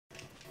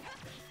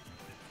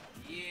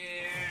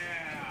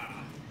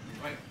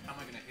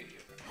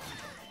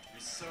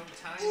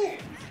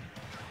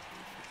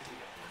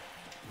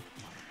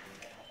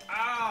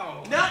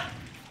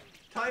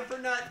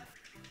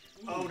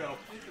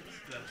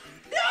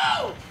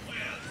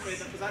Wait,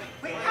 was that,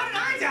 Wait, how did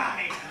I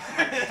die?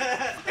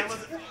 That was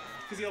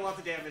because you had lots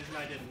of damage and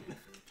I didn't.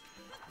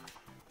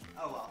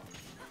 Oh well.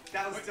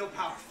 That was still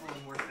powerful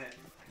and worth it.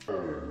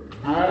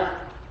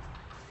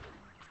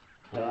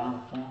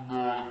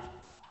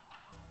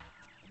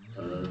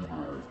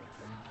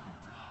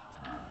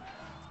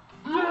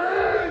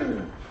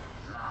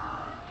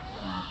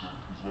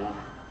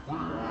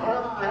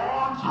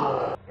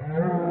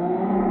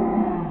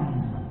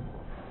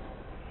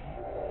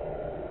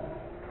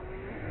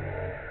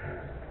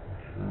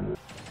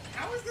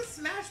 How is the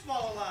Smash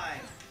Ball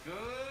alive?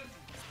 Good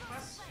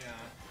question.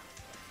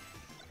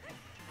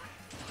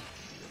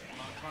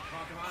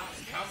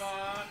 Come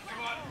on.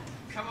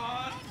 Come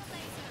on.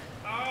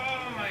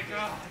 Oh my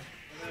god.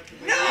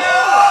 No!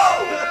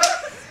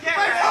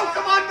 My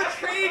Pokemon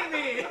betrayed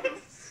me!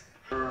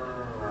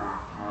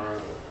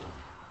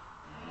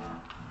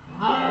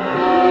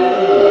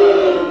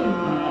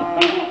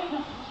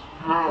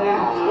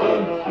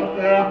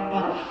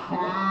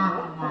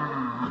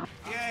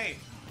 Yay!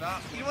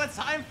 You know what it's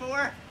time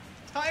for?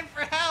 Time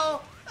for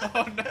hell!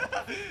 Oh no.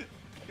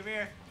 Come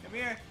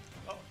here.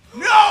 Oh.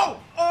 No!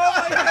 Oh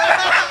my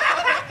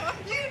god!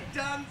 You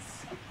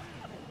dunce!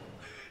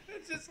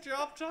 It just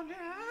dropped on your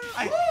Woo!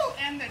 hand.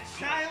 And the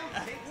child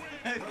takes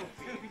the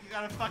trophy. You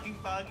got a fucking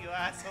bug, you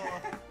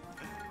asshole.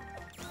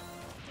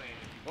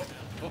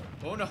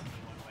 Oh no.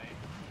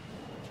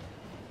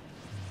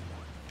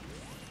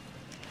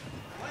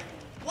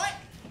 What?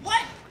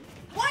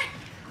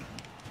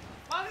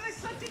 Why was I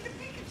such into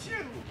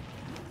Pikachu?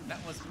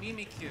 That was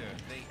Mimikyu.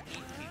 They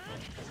eat people.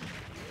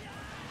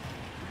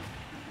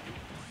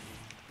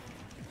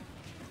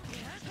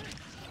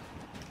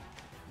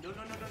 No.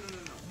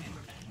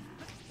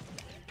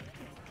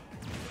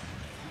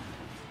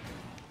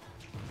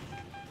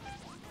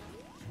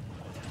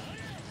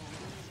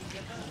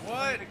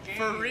 What?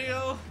 For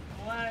real?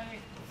 Play.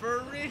 For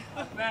real?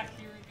 I'm back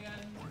here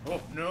again.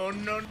 Oh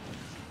no.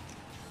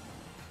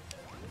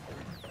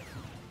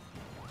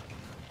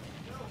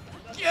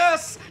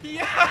 Yes!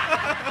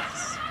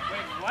 Yes!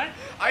 Wait, what?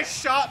 I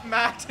shot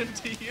Matt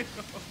into you.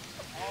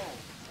 Oh.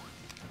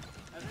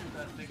 That's the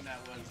best thing that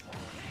was.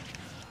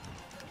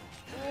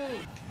 Ooh.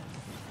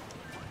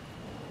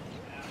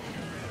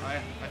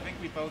 I think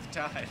we both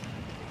died.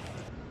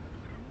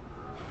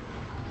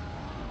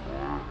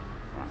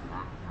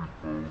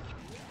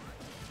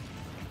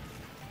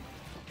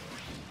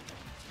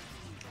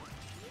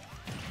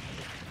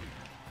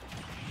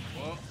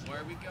 Whoa, where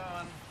are we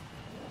going?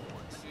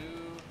 To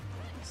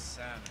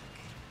Sonic.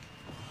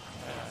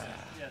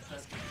 Yes,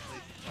 that's the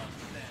place to talk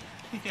to them.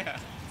 Yeah.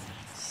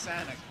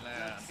 Sonic That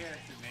Land.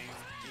 character name.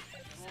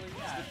 Well, It's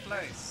yeah. the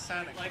place.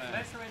 Sonic Like Land.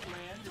 Metroid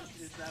Land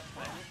is that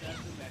planet. That's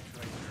the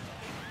Metroid girl.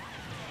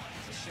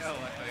 It's a show,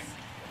 I think.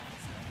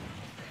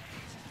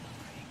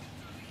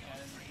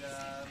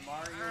 And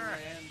Mario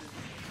Land is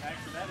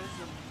actually that is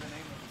the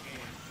name of the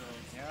game. So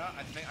Yeah,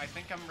 I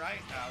think I'm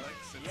right, Alex.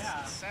 It's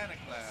Yeah. Sonic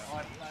Land.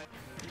 oh,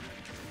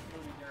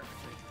 really nervous.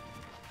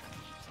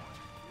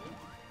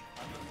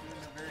 I'm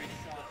doing a very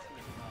soft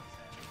switch off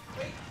that.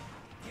 Wait,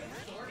 you have a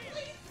sword,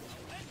 please?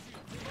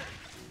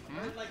 Hmm?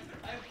 Or, like,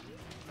 I have...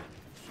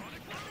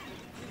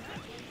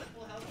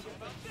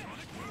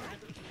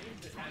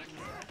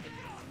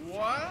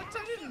 What?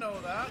 I didn't know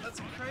that. That's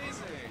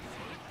crazy.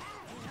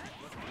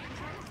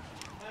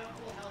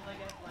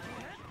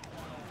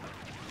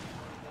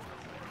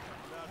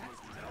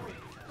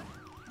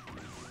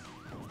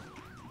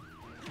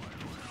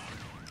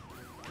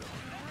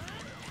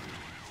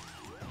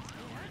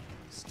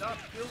 Stop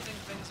building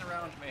things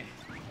around me.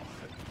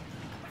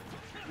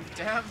 You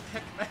damn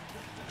Pikmin.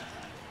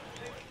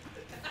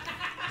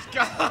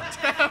 God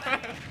damn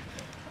it.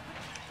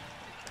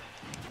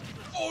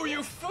 Oh,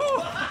 you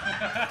fool!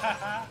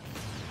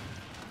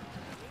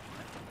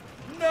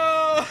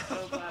 No!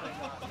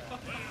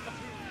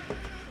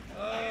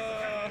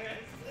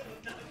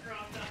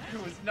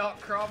 It was not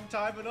Crom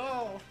time at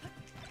all.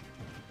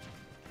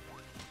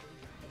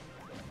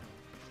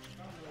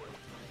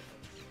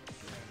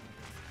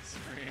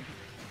 Scream.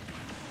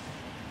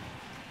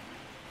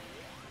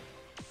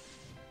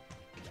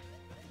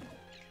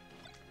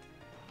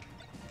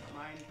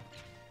 Mine.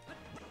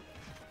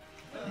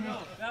 No,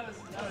 that was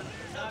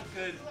not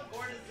good.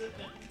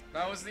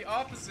 That was the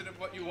opposite of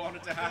what you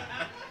wanted to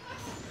happen.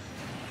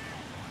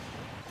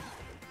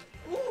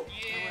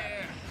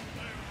 Yeah!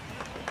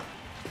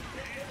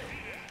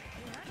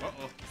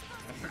 Uh-oh.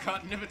 I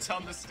forgot Nibbit's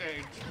on the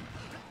stage.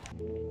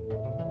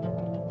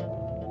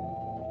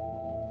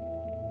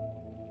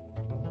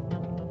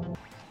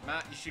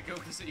 Matt, you should go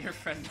visit your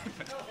friend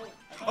Nibbit.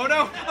 Oh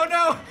no! Oh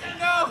no!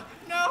 No!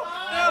 No!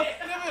 No!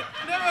 Nibbit!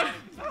 Nibbit!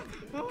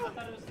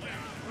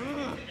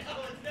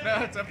 No,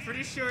 I'm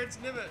pretty sure it's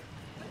Nibbit.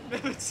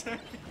 Nibbit's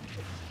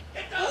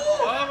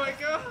Oh my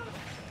god!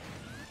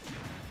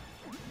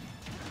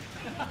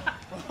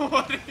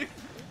 What are you?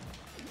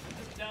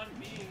 Just down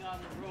being on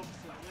the ropes,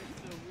 so it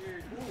looks so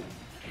weird.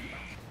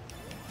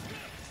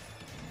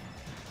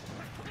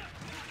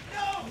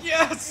 No!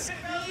 Yes!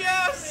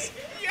 Yes!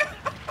 Yes!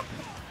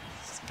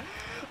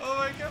 Oh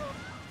my god!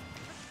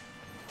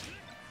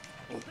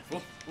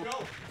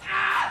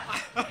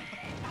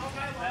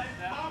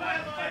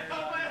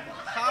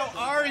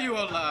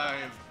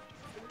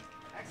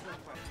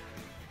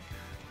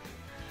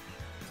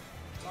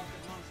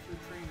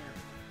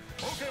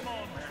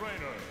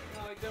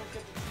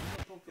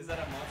 Is that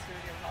a monster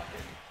in your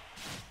pocket?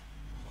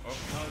 I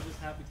was just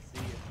happy to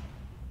see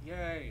you.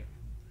 Yay!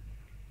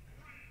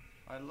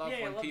 I love Yay,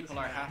 I when love people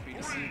this are man. happy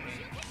to see me.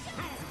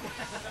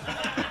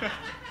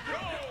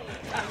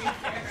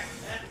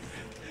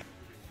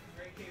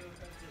 Great KO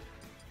offensive.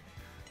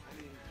 I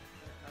mean,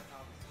 that's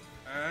obviously.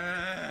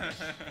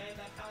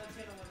 And that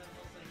Palantino one that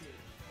looks like you.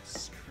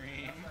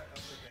 Scream.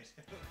 That's great.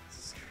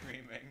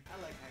 Screaming. I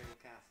like Hyrule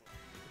Castle.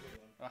 It's a good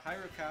one. Well,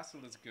 Hyrule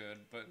Castle is good,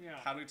 but Yeah.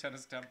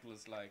 Palutena's Temple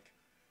is like,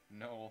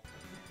 no.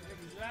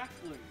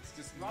 Exactly. It's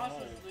just Ross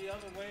no. is the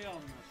other way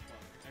on this one,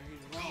 and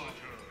he's wrong.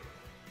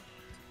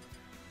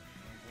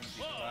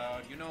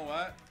 Cloud. You know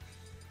what?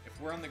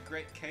 If we're on the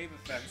Great Cave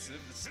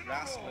Offensive, it's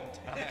wrestling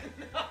time.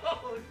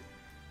 No!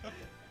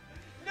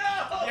 No!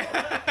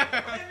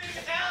 I'm in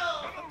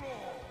hell!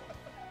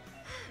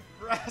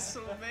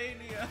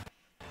 WrestleMania!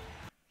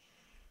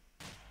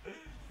 Who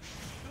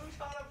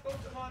taught a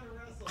Pokemon to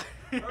wrestle?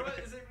 Or what,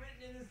 is it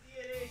written in his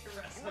DNA to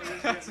wrestle?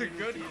 That's a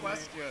good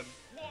question.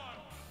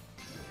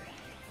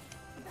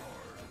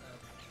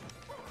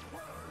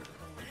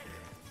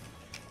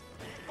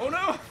 Oh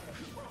no!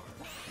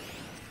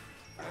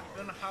 I've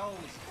been housed.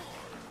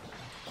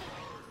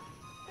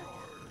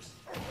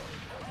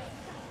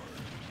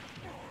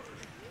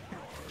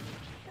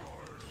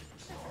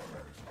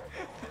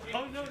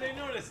 Oh no, they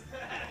noticed!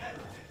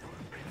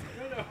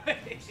 Run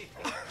away!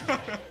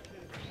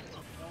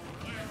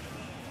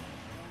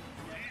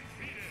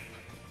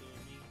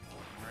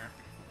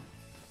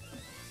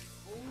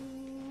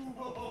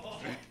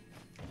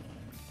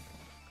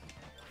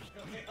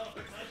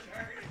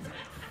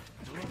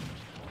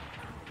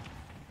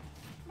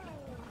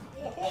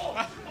 Oh,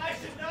 I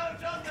should not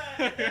have done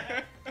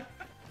that!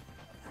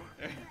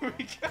 There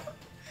we go.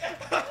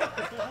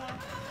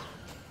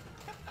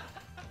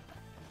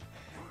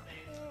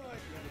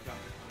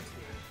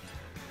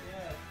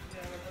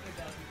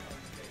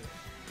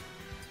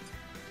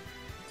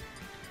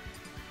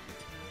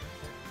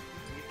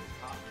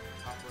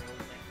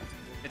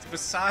 It's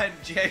beside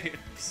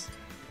James.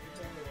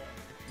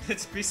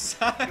 It's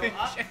beside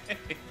up.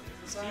 James.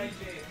 Side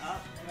J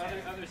up.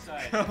 Other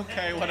side.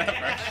 Okay,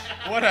 whatever.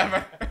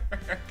 Whatever.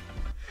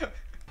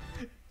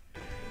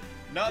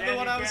 Not Dan, the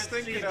one you I was can't see,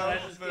 thinking but I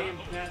of, just but gave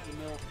Matt the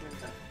middle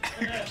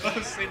finger.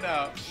 closely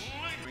now.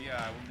 But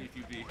yeah, I will leave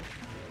you be.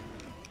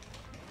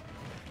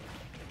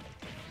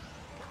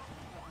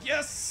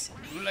 Yes!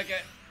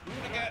 Hooligan!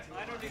 Hooligan!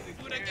 I don't even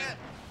Hooligan! care.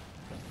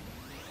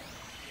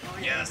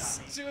 Yes!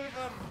 Two of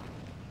them!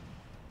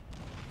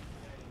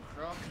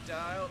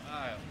 Crocodile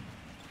Isle.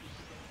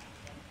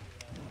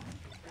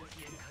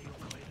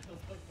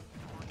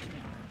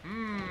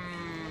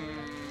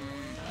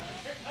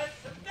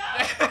 No!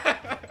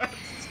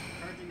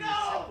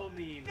 Simple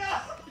memes. No!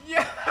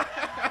 Yeah!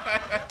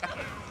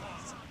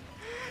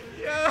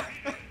 Yeah!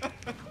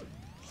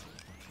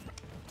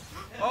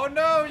 Oh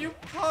no, you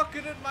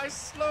pocketed my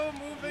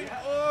slow-moving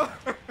orb!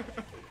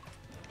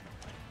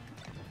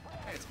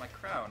 Hey, it's my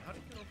crown. How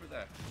did you get over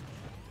there?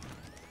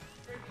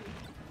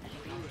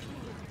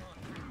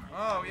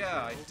 Oh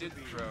yeah, I did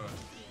throw it.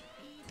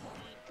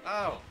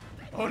 Ow!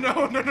 Oh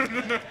no, no, no, no,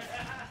 no!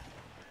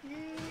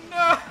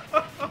 No!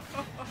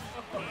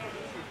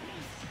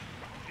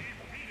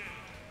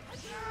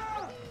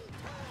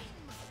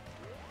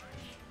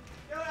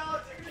 No,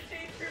 Alex, you're gonna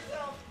change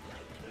yourself!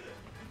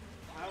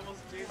 I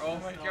almost chased Oh my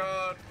myself.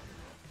 god!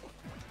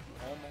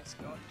 Almost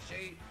got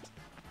shaped.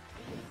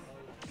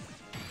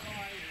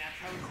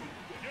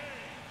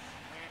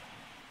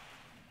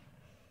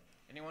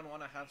 Anyone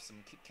want to have some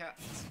Kit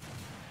Kats?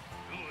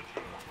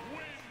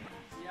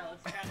 Yeah,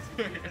 let's catch some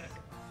kids.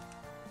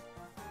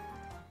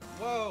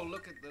 Whoa,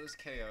 look at those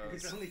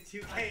There's KOs. only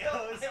 2 I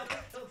KOs.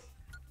 killed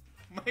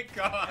My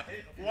god!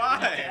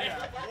 Why?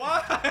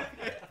 Why?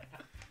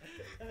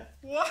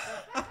 Why?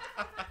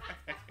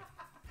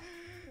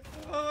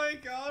 Oh my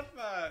god,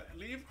 Matt!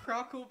 Leave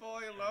Crockle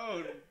Boy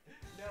alone!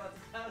 No,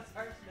 it's Cloud's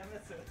arch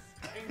nemesis.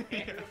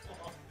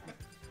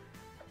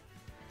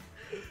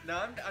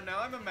 Now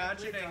I'm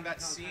imagining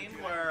that scene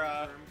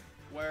where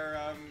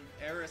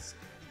Eris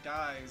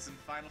dies in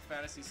Final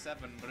Fantasy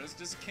VII, but it's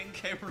just King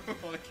K. Rool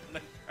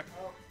killing her.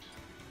 Oh.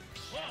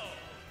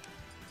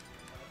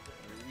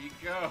 Here we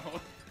go.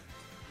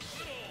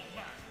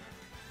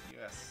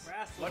 Yes.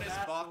 Wrestle, What is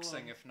wrestle.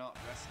 boxing if not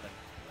wrestling?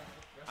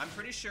 I'm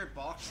pretty sure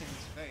boxing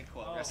is fake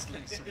while Oh.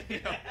 wrestling's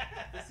real.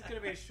 This is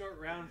gonna be a short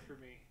round for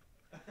me.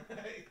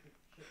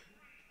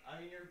 I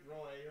mean, you're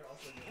Roy, you're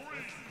also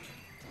good.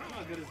 I'm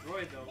not good as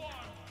Roy though.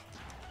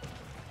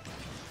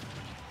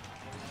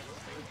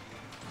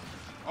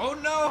 Oh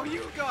no,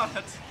 you got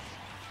it!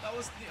 That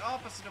was the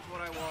opposite of what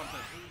I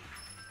wanted.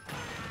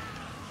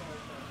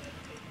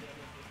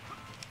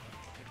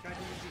 I tried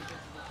to use the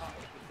invincible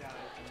pocket, but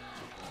died.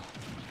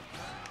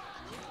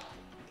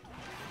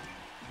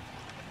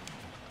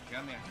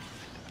 Come here.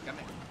 Come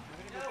here. I'm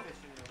gonna go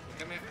fishing real quick.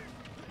 Come here.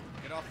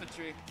 Get off the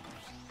tree.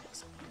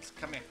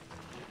 Come here.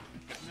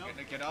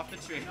 Get off the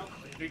tree. Nope.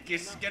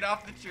 Get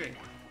off the tree.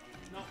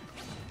 No.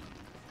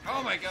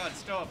 Oh my god,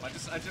 stop. I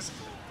just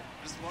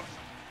want...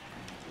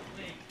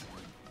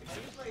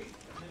 play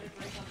limit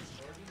break on this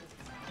board game?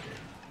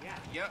 Yeah.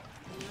 Yep.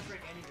 Limit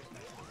break any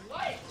respect.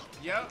 What?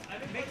 Yep.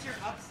 It makes your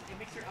up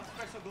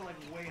special go like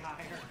way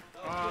higher.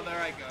 Oh,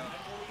 there I go.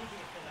 I'm only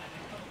using it for that.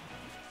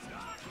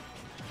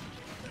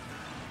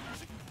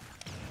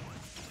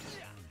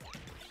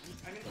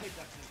 I'm gonna play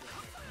Duck Hunt real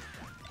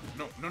quick.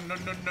 No, no, no,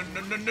 no, no,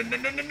 no, no, no, no,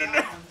 no, no, no,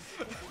 no.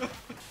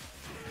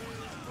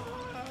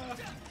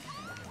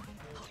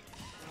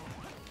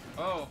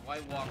 Oh, I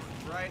walked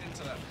right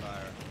into that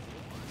fire.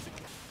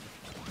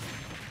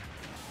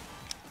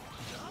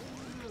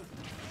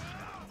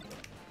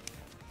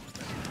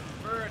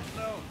 Bird,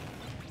 no.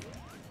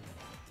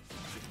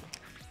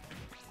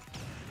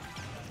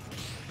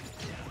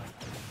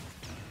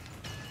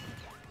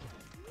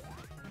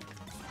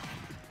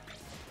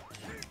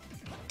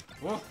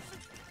 Whoa.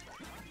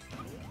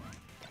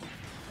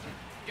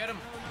 Get him!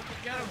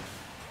 Get him!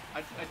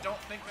 I don't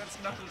think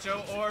that's Knuckle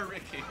Joe or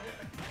Ricky.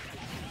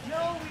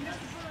 No, we missed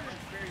the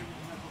bird.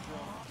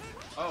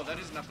 Oh, that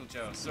is Knuckle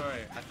Joe.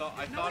 Sorry, I thought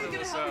it Nobody's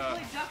was gonna help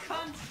me play Duck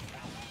Hunt.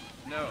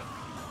 no.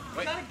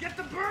 Wait. Gotta get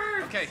the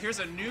bird. Okay, here's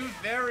a new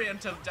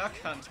variant of Duck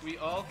Hunt. We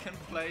all can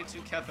play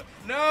together.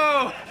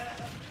 No!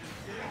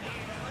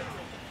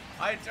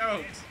 I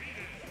don't.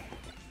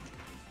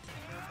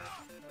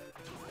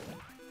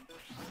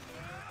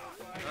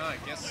 Oh, I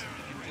guess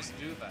you can just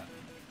do that.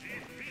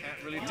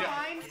 Can't really do.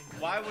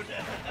 Why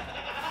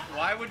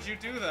would you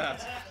do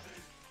that?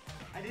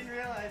 I didn't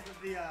realize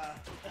that the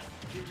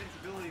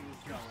invincibility was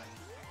going.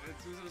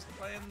 It was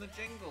playing the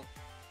jingle.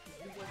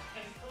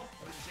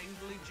 The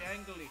jingly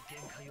jangly.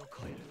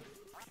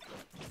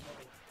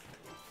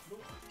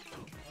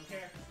 Don't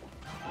care.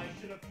 I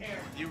should have cared.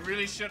 You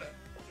really should have.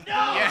 No!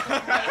 Yeah.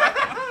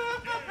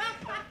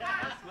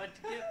 That's what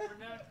you get for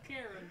not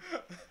caring.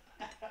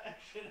 I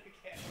should have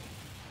cared.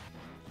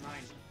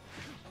 Mine.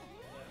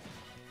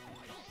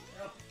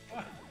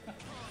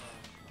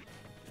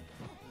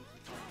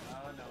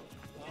 Oh no.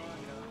 Oh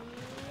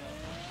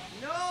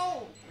no.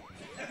 No!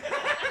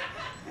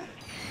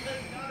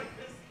 That's not a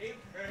good escape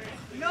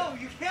bird. No,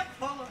 you can't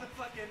follow the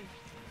fucking.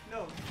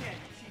 No, you can't.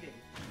 You're cheating.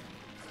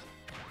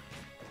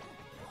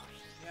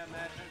 Yeah,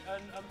 Matt,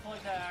 I'm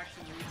pulling that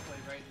action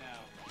replay right now.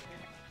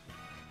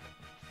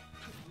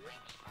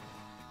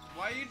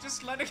 Why are you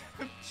just letting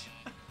him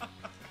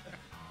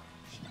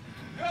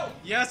No!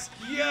 Yes,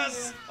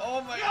 yes!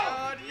 Oh my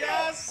god,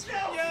 yes!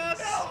 No! Yes!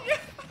 No! Yes!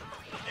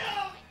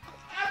 No!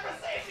 Abra,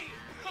 save me!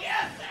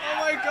 Yes! Oh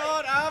my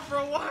god,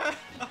 Abra, what?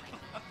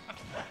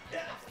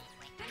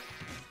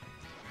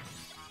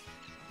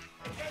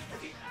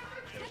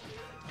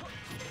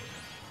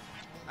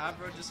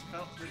 Abra just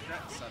felt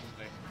regret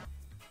suddenly.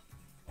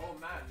 Oh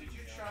Matt, did you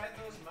try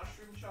those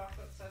mushroom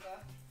chocolates I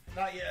left?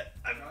 Not yet.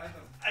 Try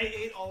them. I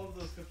ate all of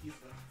those cookies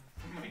though.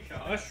 Oh my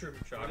god. Mushroom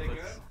Are they chocolates.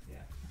 good? Yeah.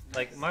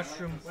 Like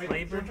mushroom Wait,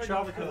 flavored I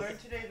chocolates? learned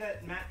today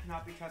that Matt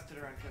cannot be trusted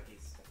around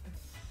cookies.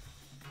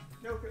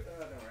 No, don't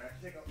worry.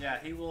 Take off. Yeah,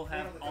 he will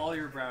have all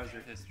your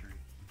browser history.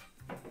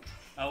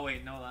 Oh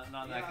wait, no,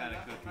 not that kind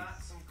of I got cookies.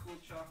 Matt some cool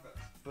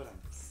chocolates. But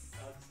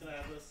Just gonna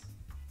have this.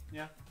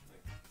 Yeah.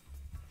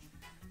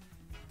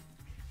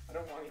 I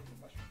don't want to eat the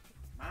mushroom.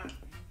 Matt,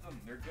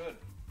 they're good.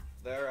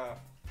 They're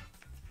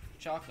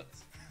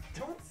chocolates.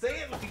 Don't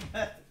say it like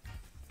that.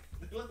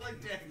 They look like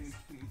dicks.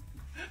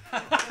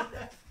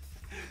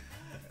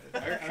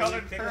 They're Are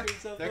colored there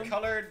pictures of they're them?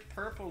 colored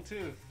purple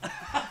too.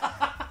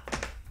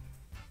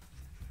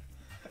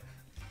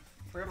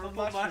 Purple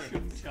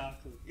mushroom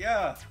chocolate.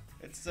 Yeah,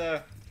 it's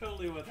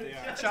Totally what they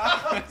are.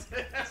 chocolate.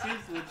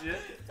 Seems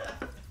legit.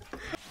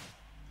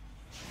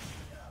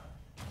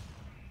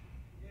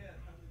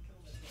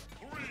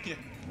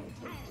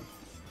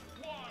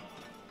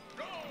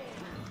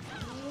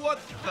 What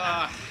the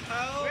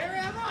hell? where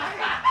am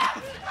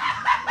I?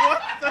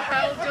 What the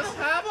hell just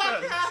happened?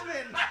 What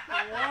happened?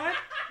 What?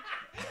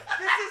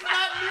 This is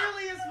not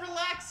nearly as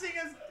relaxing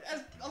as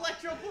I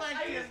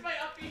electroplankton. used my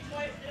up B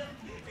twice and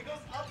it goes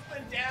up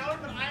and down,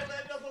 but I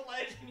landed on the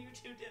ledge and you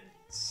two didn't.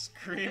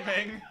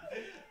 Screaming.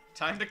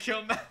 Time to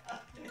kill Matt.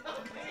 No,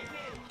 they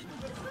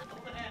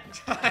didn't.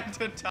 Time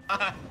to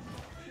die.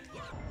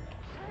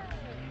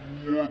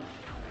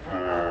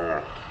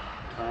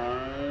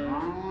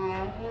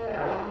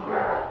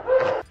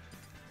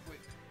 Wait.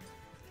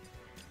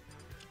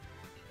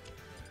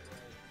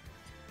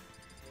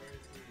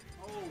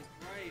 Oh,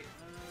 right.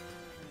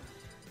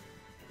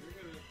 We're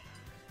gonna.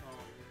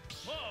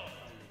 Oh.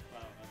 Wow,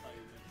 I thought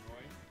you meant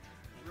Roy.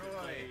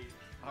 Roy, Play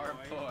our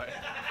Roy. boy.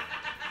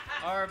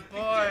 Our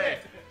boy.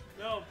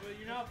 No, but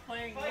you're not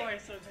playing Roy,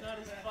 so it's not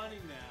as funny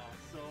now.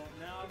 So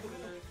now I'm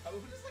gonna. Who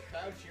does the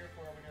crowd cheer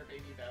for when you're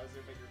Baby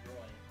Bowser, but you're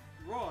Roy?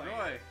 Roy.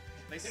 Roy.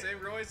 They say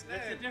Roy's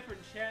It's a name.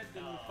 different chant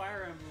than the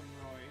Fire Emblem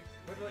Roy.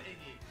 What about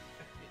Iggy?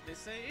 They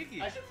say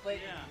Iggy. I should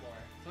play Yeah. Iggy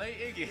more. Play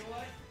Iggy. You know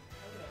what?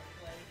 I'm gonna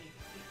play Iggy.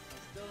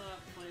 I'm still not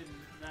playing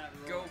that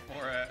Roy. Go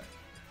for it.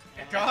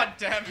 God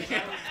damn you.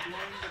 I was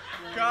going to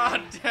play.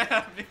 God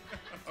damn you.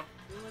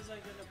 Who was I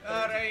gonna play?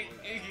 That ain't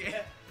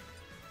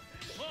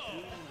before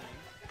Iggy.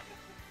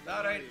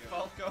 That ain't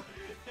Falco.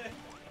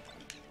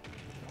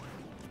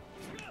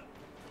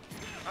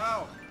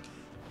 Ow!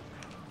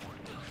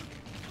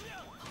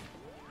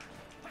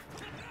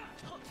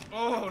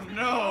 Oh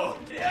no!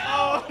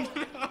 Oh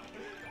no!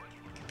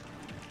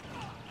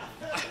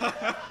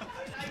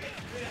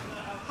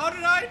 How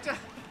did I die?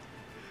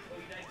 Oh,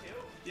 you died too?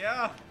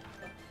 Yeah.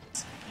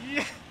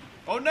 Yeah.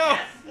 Oh no!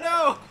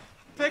 No!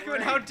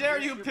 Pikmin, how dare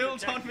you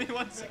build on me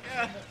once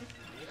again?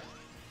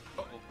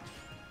 Uh-oh.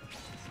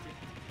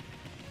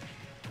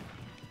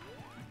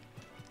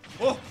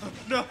 Oh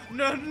no!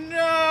 No!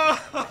 No!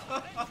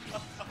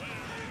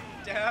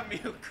 Damn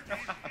you,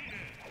 crap!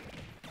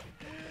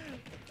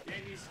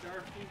 Can you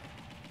Starfy?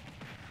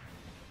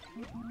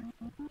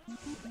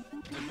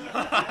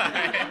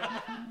 Goodbye.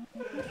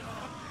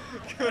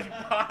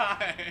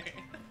 Goodbye.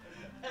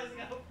 I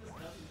hope this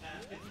doesn't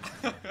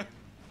happen.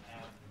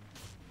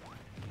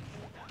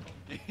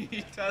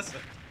 He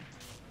doesn't.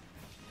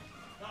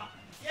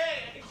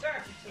 Yay!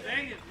 Sure!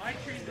 Dang it, my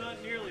tree's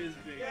not nearly as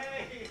big.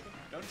 Yay!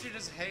 Don't you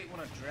just hate when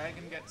a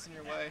dragon gets in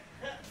your way?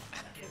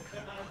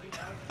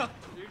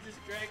 You're just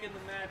dragging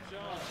the match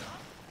on.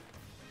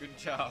 Good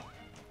job.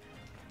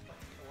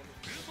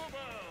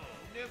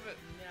 Nib it.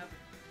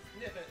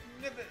 Nip it.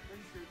 Nib it.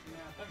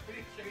 I'm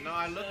pretty sure No,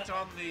 I looked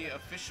on the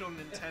official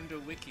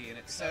Nintendo wiki and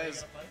it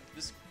says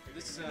this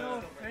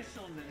No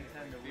official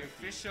Nintendo the wiki.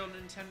 official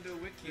Nintendo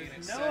wiki and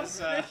it No says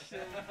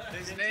official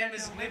his Nintendo name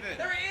is wiki. Nibbit.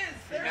 There is!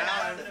 There Now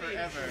has and to be.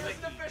 forever. It's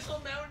the official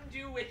Mountain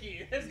Dew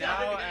wiki. There's Now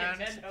gotta be a and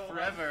Nintendo one.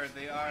 forever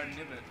they are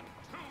Nibbit.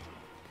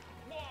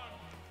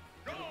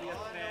 It'll be a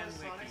All I fan know is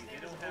Sonic's wiki. They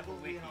name is don't have a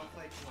Ogilvy, wiki. and I'll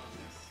fight you on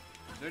this.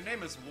 Their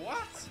name is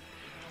what?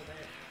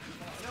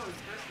 No, his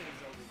first name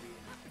is Ogilvy.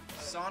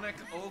 Sonic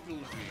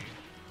Ogilvy.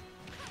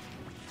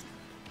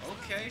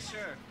 Okay,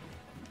 sure.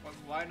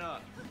 Why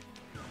not?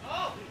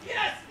 Oh!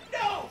 Yes!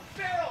 No!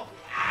 Barrel!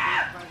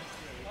 Ah!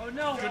 Oh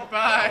no!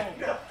 Goodbye.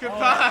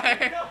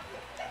 Goodbye. No!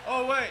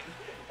 Oh wait.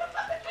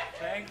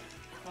 Thank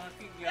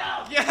fucking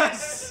God.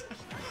 Yes.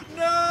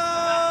 No.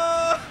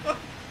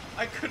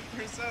 I couldn't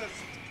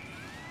resist.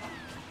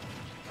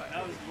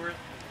 That was worth it.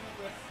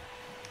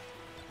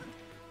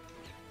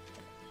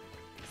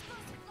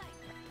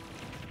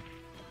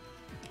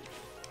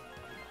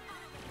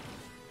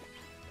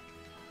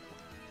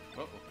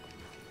 Uh-oh.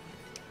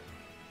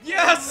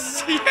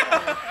 Yes!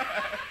 Yes!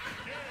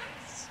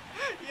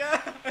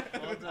 Yes!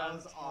 Well done. That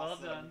was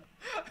awesome. Well done.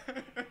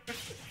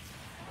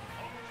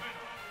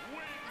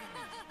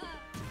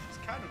 She's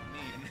kind of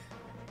mean.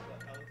 What,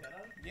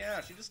 Alicetta?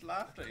 Yeah, she just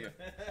laughed at you.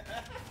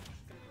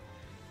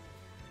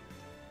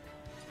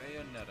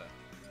 Bayonetta.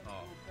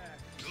 Oh.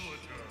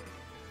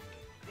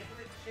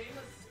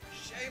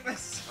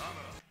 Seamus!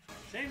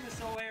 Seamus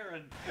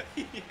O'Aaron.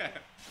 Yeah.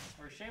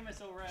 Or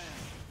Seamus O'Ran.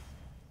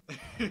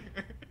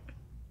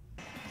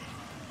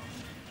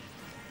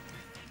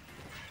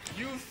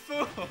 You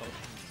fool!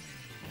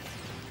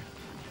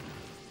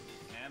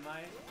 Am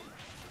I?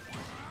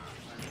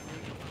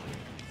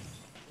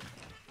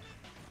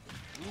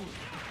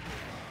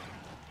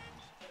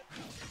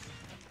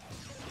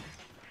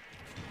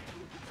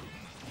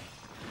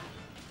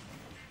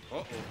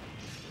 Uh-oh.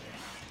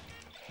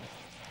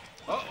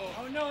 Uh-oh.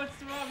 Oh no, it's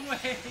the wrong way!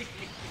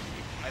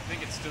 I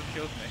think it still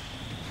killed me.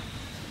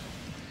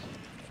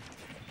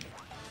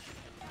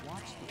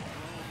 Watch the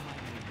flow of my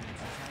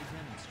movements as I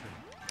demonstrate.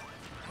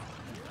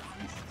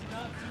 It's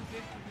not too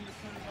big for me to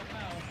put in my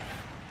mouth.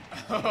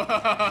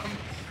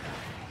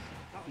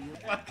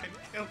 Fucking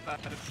kill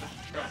that as a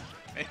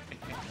trophy.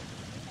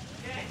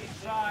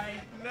 Try.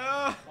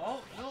 No!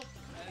 Oh, nope.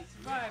 I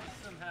survived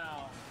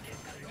somehow.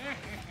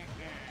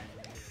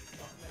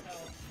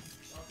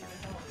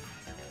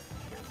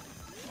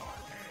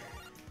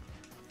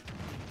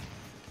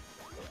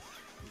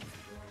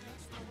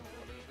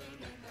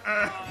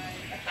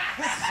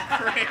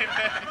 Screaming.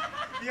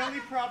 The only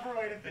proper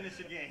way to finish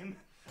a game.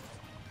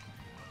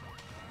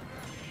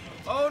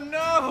 Oh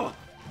no!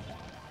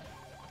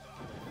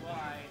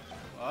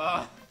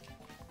 Why?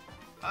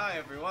 Hi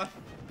everyone.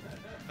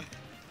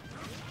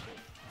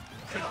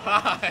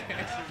 Goodbye.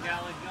 Mr.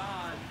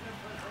 Galagon.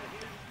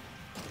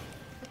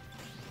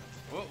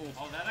 Uh-oh.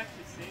 Oh, that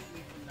actually saved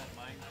me from that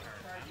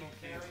minecart. I'm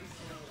okay.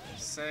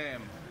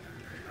 Same.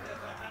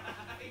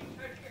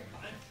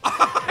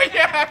 Oh,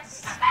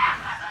 yes!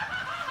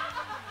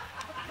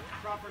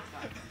 Proper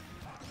time.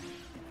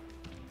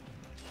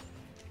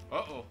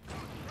 Uh-oh.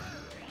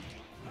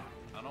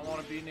 I don't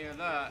want to be near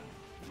that.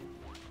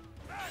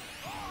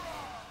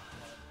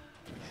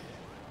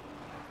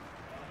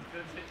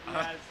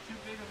 Yeah, it's too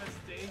big of a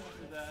stage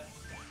for that.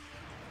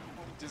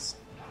 Just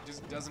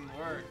doesn't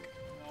work.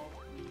 No.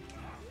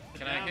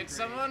 Can I hit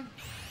someone?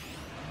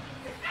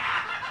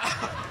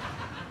 From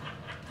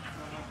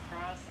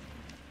across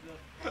the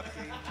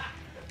fucking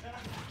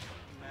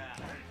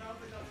map.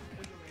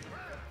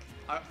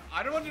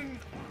 I don't.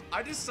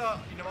 I just saw.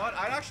 You know what?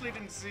 I actually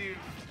didn't see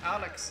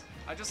Alex.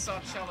 I just saw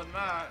Chell and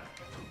Matt.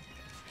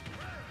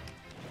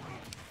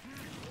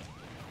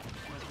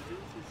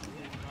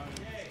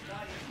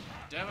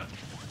 Damn it!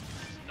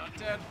 Not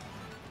dead.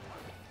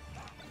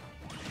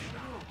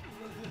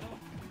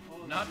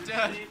 Oh, Not you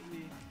dead. saved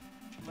me,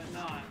 but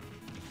not.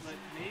 But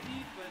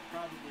maybe, but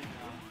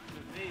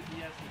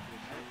yes with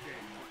it. Okay,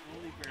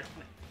 only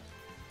barely.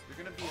 You're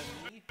gonna be a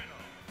me?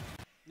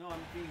 No,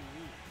 I'm being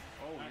me.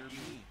 Oh, Not you're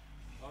you. me.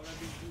 Why would I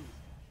be you?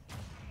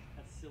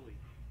 That's silly.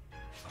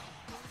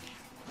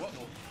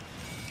 Whoa.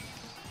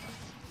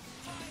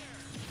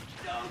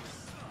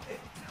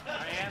 I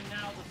am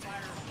now the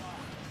fire spot.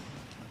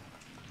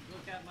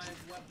 Look at my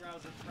web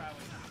browser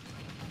prowess.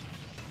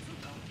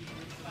 Don't keep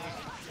moving the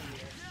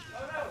here.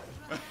 Oh no!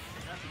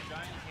 That's a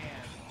giant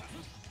hand.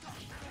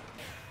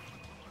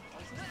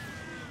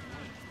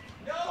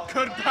 No!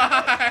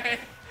 Goodbye!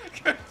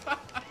 Goodbye!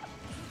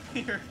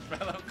 Your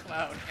fellow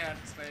clown can't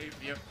save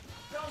you.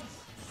 Don't!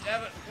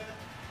 Damn it!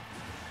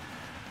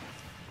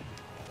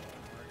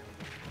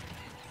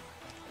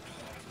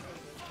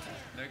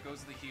 There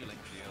goes the healing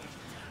field.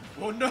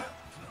 Oh no!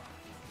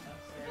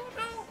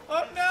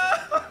 Oh no!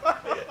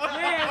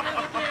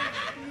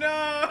 No!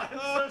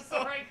 I'm so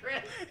sorry,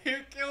 Chris! You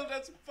killed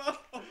us both!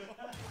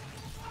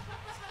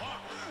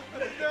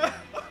 No!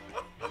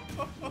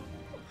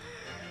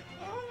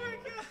 Oh my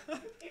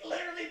god! He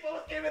literally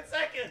both came in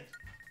second!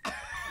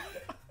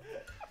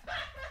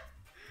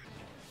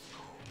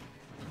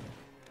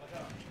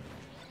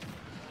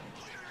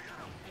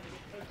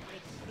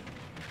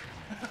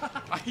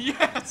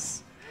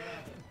 Yes!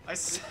 I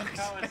sucked.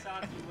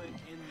 Kawasaki went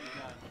in the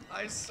gun.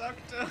 I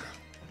sucked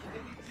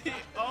the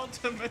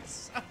ultimate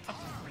sound.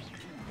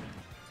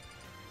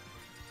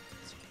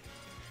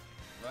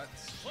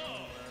 Let's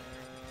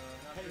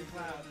Petty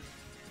Cloud is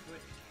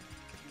quick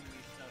doing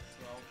me stuff,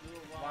 so I'll do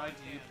it while why I do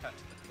you can. pet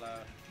the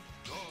cloud?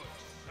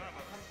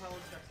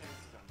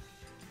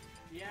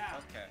 Yeah.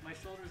 Okay. My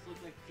shoulders look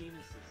like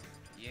penises.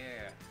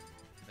 Yeah,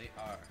 they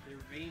are.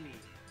 They're veiny.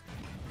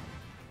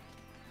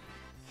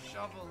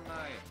 Shovel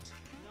Knight.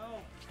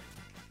 No.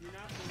 You're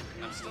not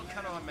the I'm still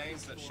kind of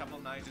amazed that Shovel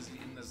Knight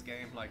isn't in this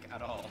game, like,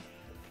 at all.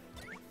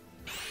 Yeah, I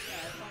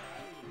thought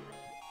I was.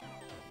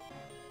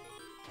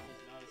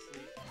 He's not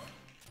asleep.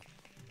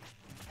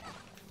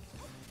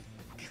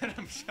 Get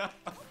him,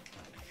 Shovel.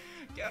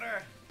 Get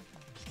her.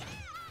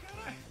 Get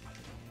her.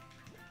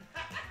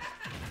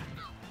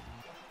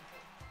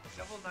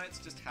 Shovel Knight's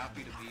just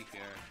happy to be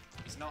here.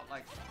 He's not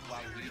like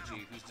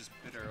Waluigi, who's just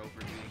bitter over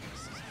being in a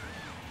system.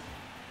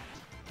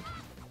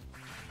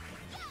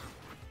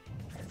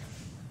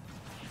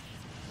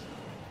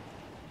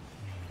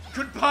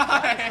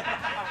 Goodbye!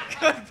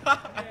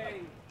 Goodbye!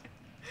 Yay!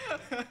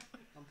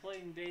 I'm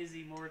playing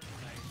Daisy more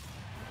tonight.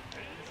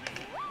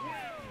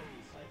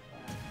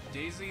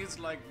 Daisy is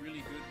like really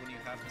good when you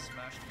have the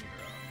smash meter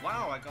on.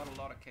 Wow, I got a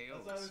lot of That's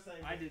what I was KOs.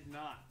 saying. I did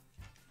not.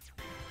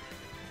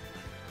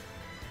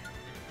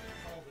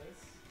 Call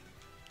this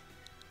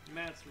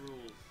Matt's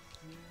rules.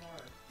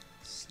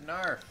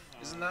 Snarf. Snarf.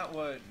 Isn't that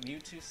what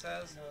Mewtwo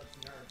says? No, it's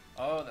Nerf.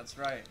 Oh, that's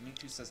right.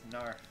 Mewtwo says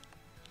Narf.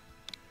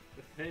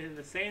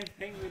 The same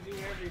thing we do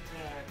every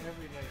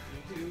night.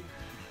 We do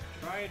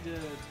try to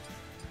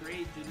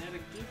create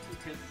genetic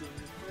duplicates of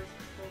the first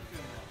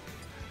Pokemon.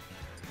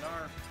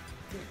 Narf.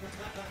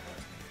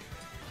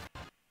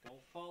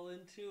 Don't fall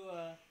into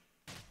a.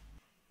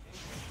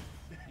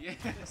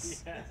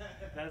 Yes. Yeah,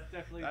 that's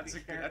definitely That's the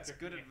good. That's character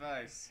good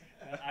advice.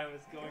 that I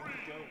was going to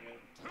go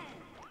with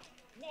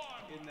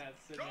in that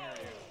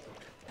scenario.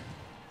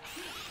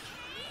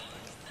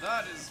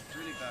 That is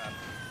really bad.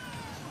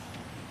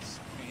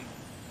 Speed.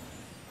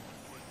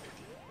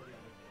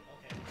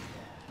 Okay.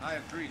 I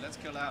agree. Let's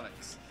kill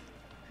Alex.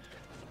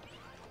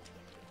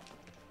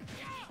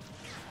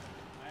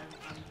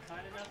 I'm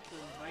kind enough to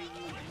invite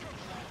you into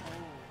my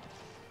home.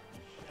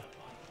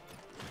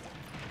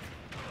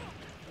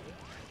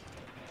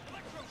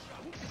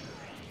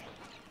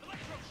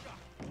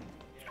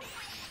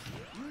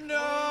 No!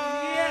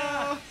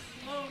 Yeah!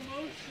 Slow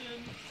motion!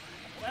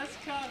 That's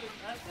kind of,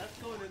 that's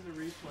going in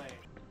the replay.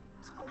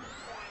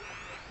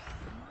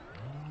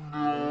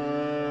 I'm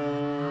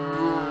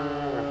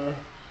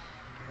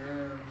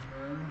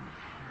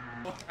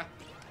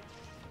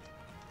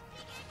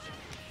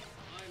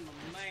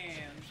a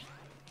man.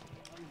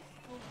 I'm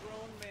a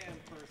full-grown man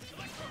person.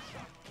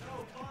 No,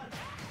 come on.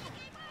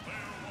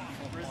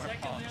 For a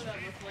second there, that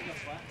looked like a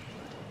butt.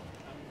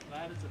 I'm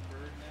glad it's a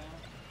bird now.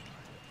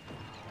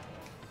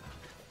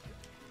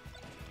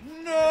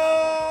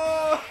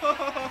 No!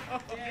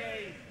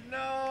 Yay! No!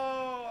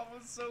 I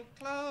was so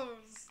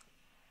close.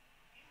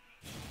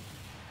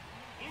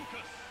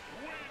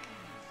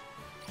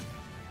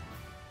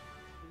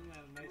 Isn't that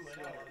a nice Ooh,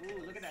 shot? Ooh,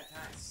 look at that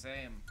time.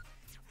 Same.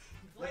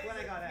 Look what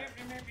I got at.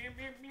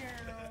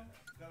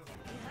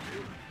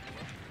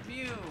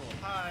 Mew.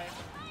 Hi.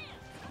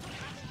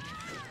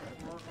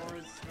 Or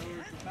as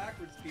the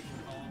backwards people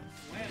call them,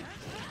 when?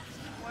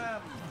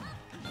 Wham.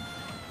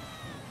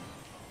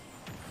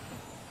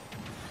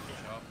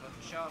 Chopper,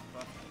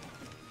 chopper.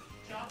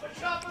 Choppa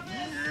choppa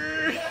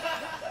this!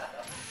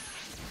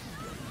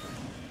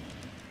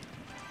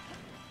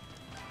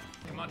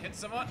 Come on, hit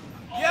someone.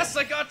 Yes,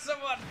 I got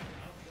someone.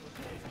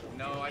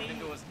 No, I think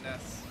it was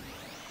Ness.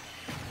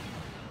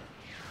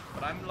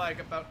 But I'm like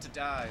about to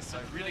die, so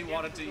I really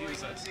wanted to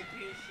use it.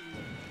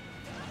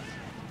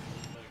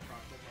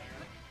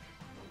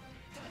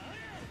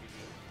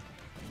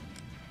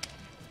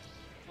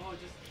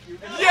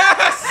 Yes!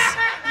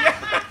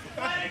 Yes!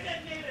 I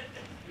didn't need it.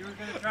 You were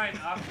gonna try an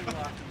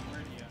Octolock,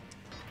 weren't you?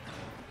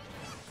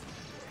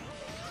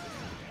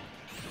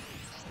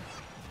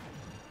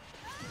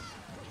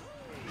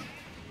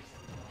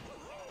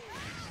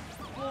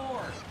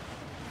 4,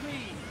 3,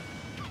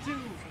 2,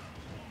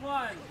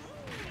 1.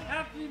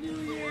 Happy New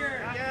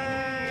Year!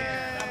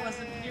 Yay! That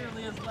wasn't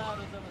nearly as loud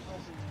as I was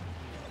hoping.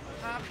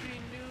 Happy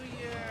New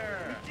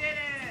Year! We did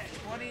it!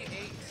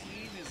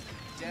 2018 is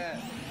dead.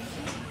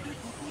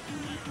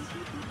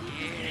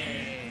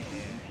 Yeah.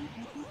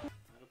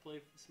 Gotta play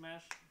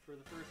Smash for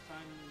the first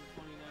time in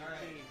 2019.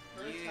 Alright,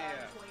 first time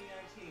in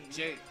 2019.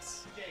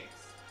 Jakes.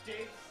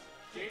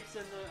 Japes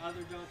and the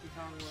other Donkey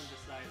Kong one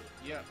decided.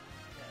 Yep.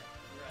 Yeah,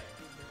 you're right.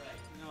 You're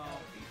right. No,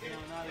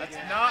 not That's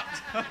again. not.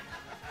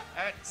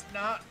 That's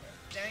not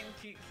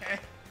Donkey Kong.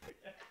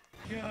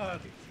 God.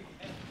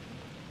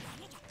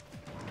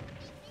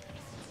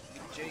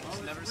 Jakes Oh,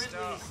 it's never Ridley.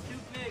 stop. It's too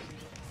big.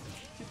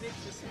 Too big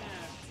to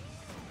smash.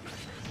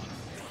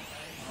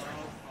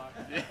 Oh, fuck.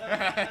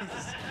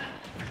 Yes.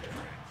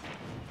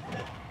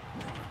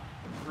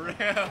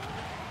 Real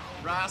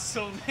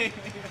WrestleMania.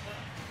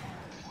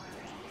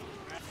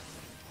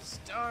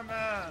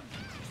 Starman.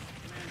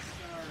 Command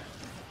Star.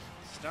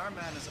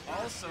 Starman is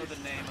also the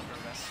name of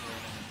a wrestler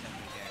in a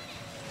Nintendo game.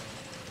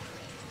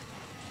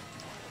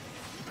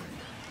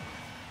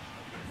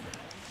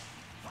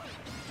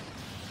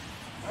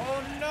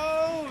 Oh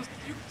no!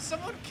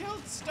 Someone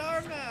killed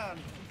Starman!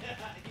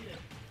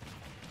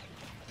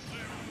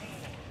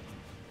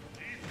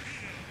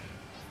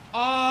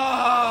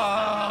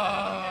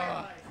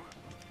 Oh!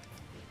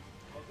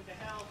 Welcome to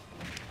hell.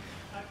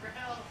 Time for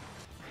hell.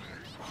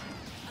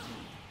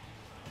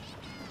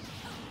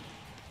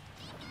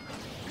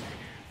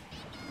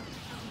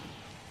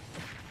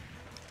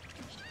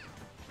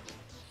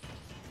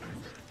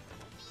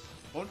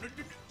 Oh no!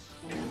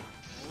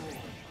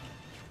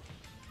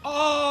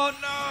 Oh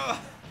no!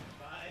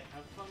 Bye.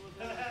 Have fun with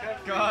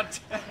that. God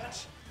damn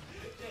it!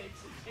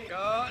 Jakes.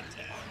 God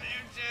damn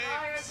you,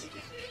 James!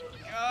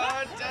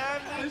 God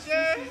damn you,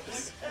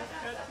 James!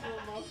 Perpetual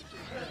motion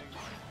thing.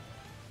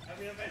 I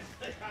mean,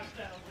 eventually I'm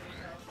down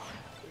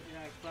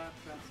Yeah, clap,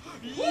 clap.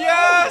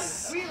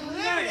 Yes! We lived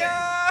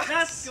Yes!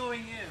 That's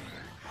going in.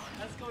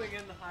 That's going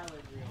in the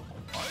highlight reel.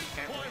 I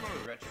can't wait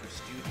for Retro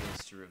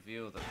Studios to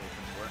reveal that they've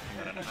been working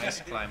on an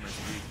Ice Climbers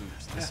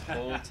reboot this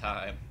whole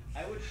time.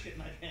 I would shit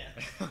my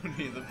pants.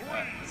 Only the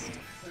best.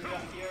 So we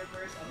got the air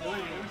burst. I'm It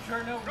like, would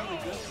turn out really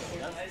good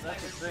though. That's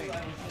the thing. I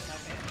would shit my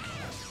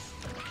pants.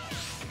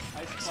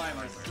 Ice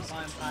climbers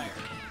climb higher.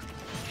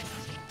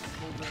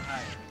 A little bit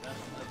higher. That's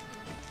the...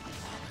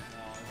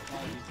 No, it's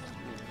probably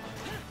something really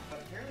high.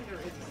 Apparently there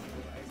is a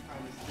sequel to Ice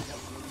Climbers that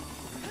really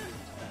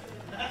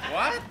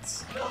What?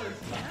 No,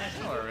 there's not.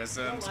 No, there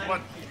isn't.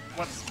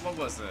 What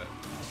was it?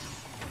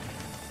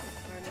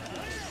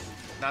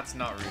 That's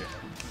not real.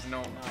 There's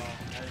no. No,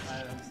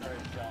 I'm sorry,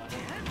 John.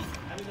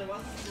 I mean, there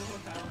was a sequel to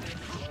Final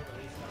Fantasy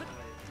released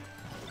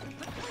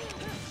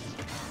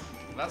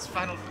on That's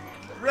Final.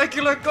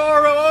 Regular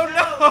Goro! Oh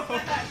no!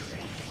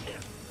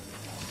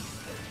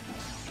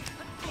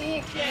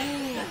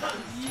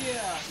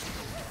 Yeah!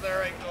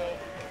 There I go.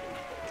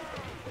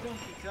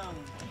 Donkey Kong.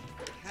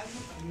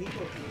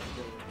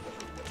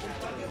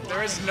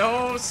 There is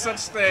no such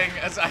thing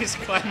as Ice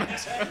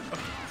Climbers.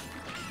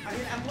 I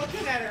mean, I'm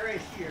looking at it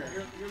right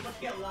here. You're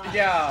looking at live.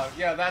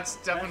 Yeah, that's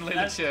definitely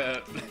That's-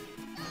 legit.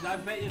 I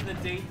bet you the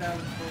date that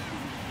was supposed to be.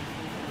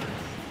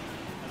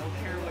 I don't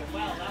care what.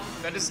 Wow, that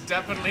was That is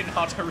definitely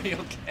not a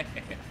real game.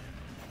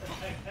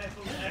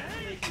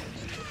 actually.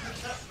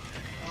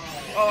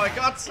 Oh, I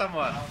got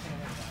someone.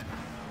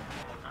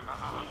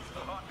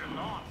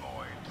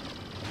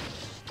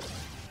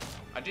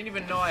 I didn't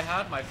even know I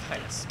had my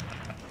fights.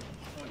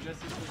 Oh,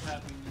 just as was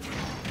happening.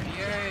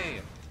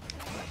 Yay!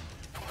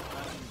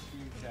 That's in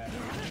stream chat.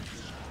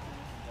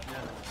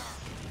 Yeah.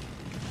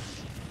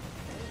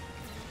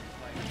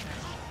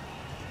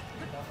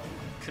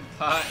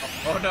 Goodbye.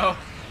 Oh no.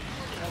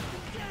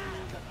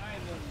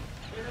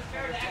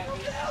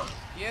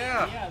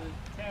 Yeah, Yeah,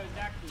 the tower's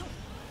active.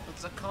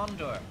 it's a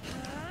condor.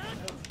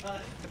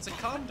 It's a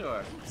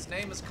condor. Its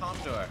name is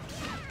Condor.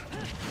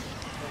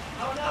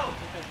 Oh no!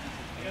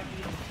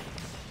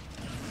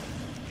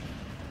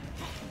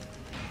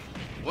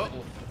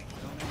 Whoa.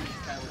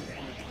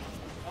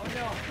 Oh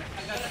no,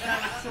 I got the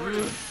tower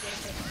sword.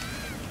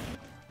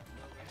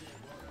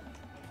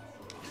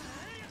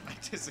 I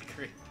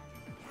disagree.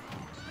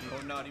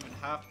 You're not even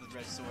half the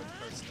red sword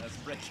person as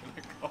regular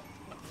Gold.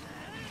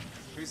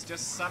 Who's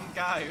just some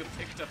guy who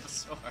picked up a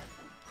sword.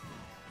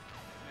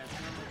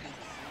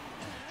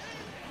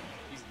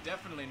 He's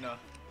definitely not.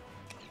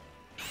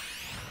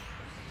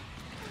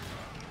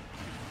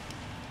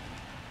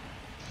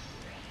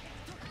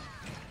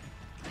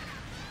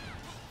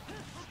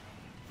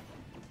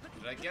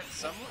 Did I get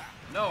someone?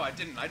 No, I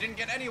didn't. I didn't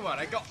get anyone.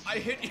 I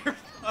hit your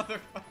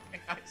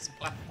motherfucking ice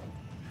cloud.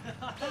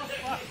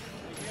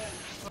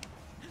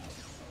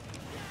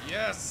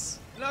 Yes!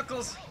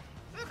 Knuckles!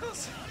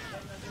 Knuckles!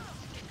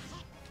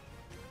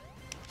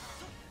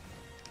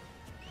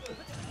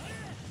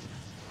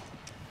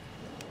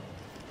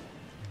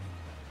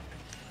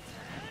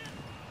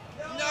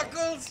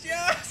 Knuckles,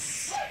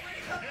 yes!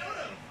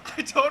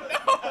 I don't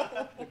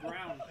know! The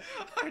ground.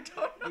 I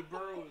don't He know.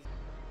 burrows.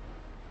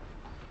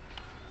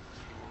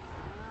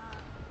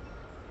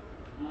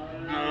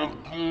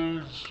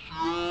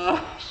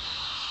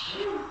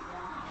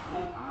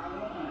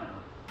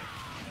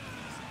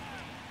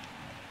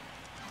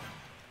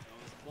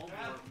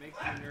 Bulborb makes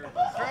me nervous.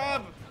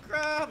 Grab!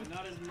 Grab! But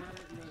not as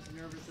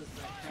nervous as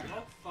that cat.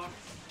 Oh, fuck.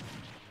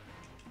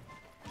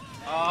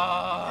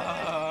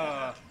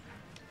 Ah!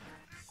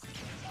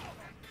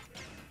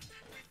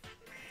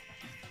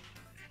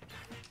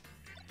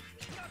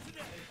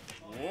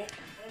 Whoa.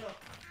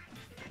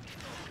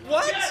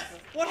 What?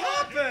 What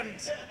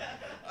happened?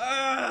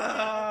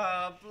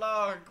 Ah,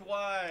 Blog,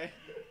 why?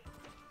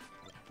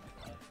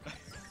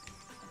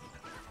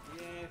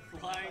 Yay,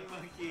 flying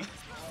monkey.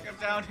 Come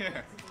down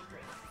here.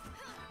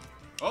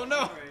 Oh no!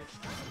 Alright.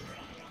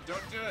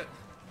 Don't do it.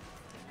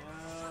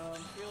 I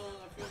feel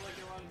like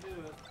I want to do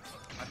it.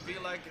 I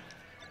feel like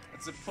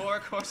it's a poor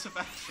course of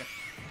action.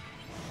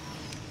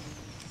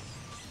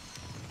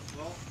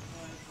 Well,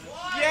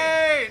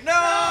 Yay! No!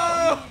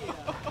 yeah.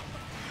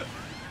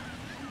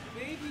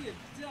 Maybe a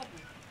double.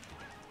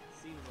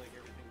 Seems like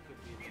everything could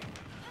be an alien.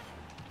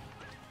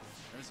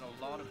 There's a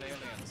lot of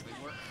aliens. They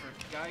work for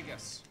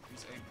Gygus,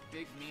 who's a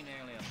big mean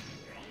alien.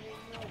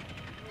 No,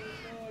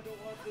 I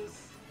don't want this.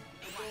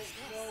 I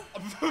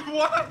don't know.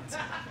 What? I don't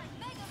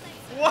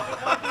What?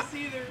 want this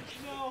either.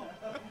 No.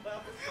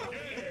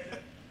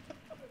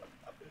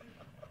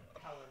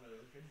 Power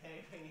move. Good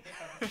thing you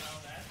haven't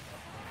found that.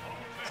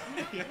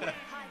 Yeah.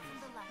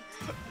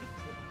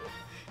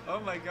 Oh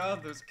my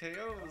god, there's KOs.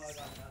 Sonic.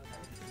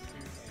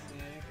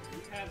 We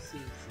have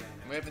seen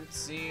Sonic. We haven't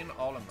seen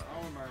Olimar.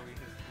 Olimar we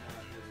have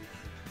not really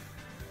seen.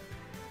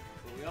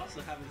 But we also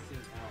haven't seen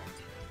Alf.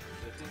 So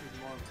I think it's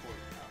more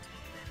important Alf.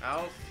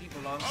 Alf, he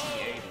belongs in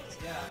the 80s.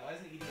 Yeah, why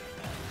isn't he eating a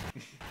pet?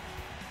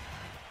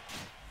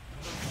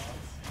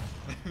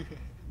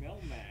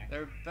 Melmac.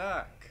 They're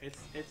back. It's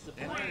the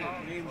In planet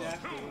Hong named Kong.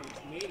 after what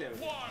it's made of.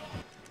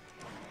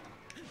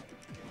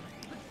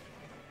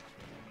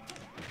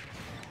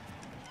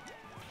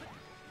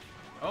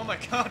 Oh my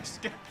god,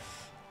 just get.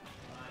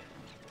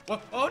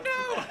 What? Oh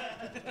no!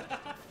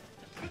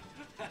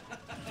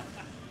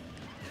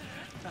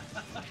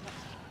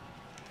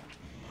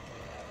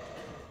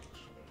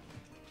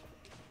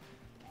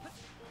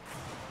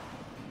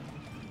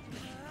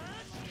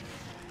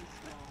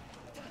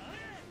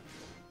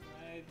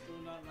 I do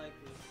not like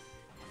this.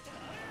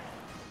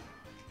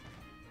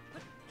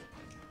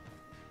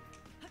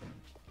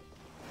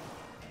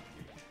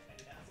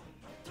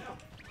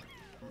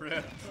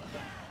 Rip.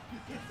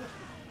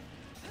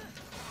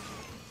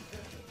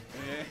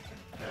 Eh.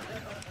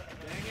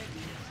 Dang it,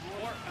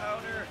 Warp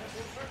powder.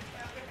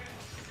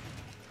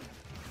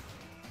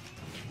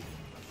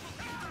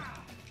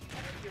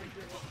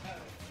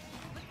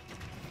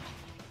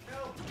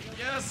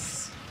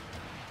 Yes.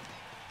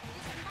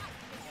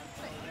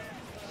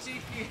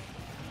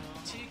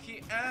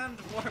 Cheeky and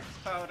warp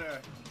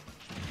powder.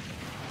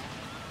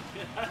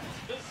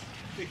 just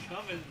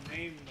become his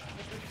name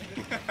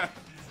now.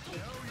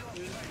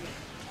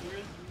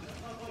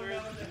 There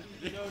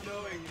is no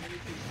knowing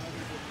anything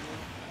other than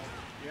warp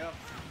powder. Yep.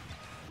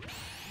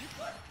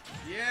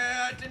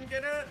 Yeah, I didn't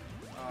get it.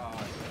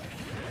 Oh,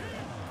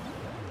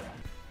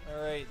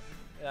 Alright,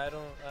 I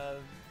don't,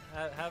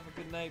 have a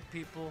good night,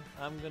 people.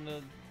 I'm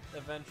gonna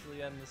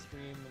eventually end the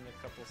stream in a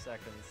couple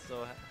seconds.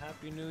 So,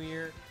 Happy New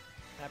Year.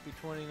 Happy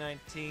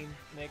 2019.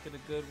 Make it a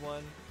good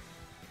one.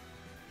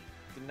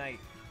 Good night.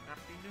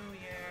 Happy New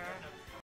Year.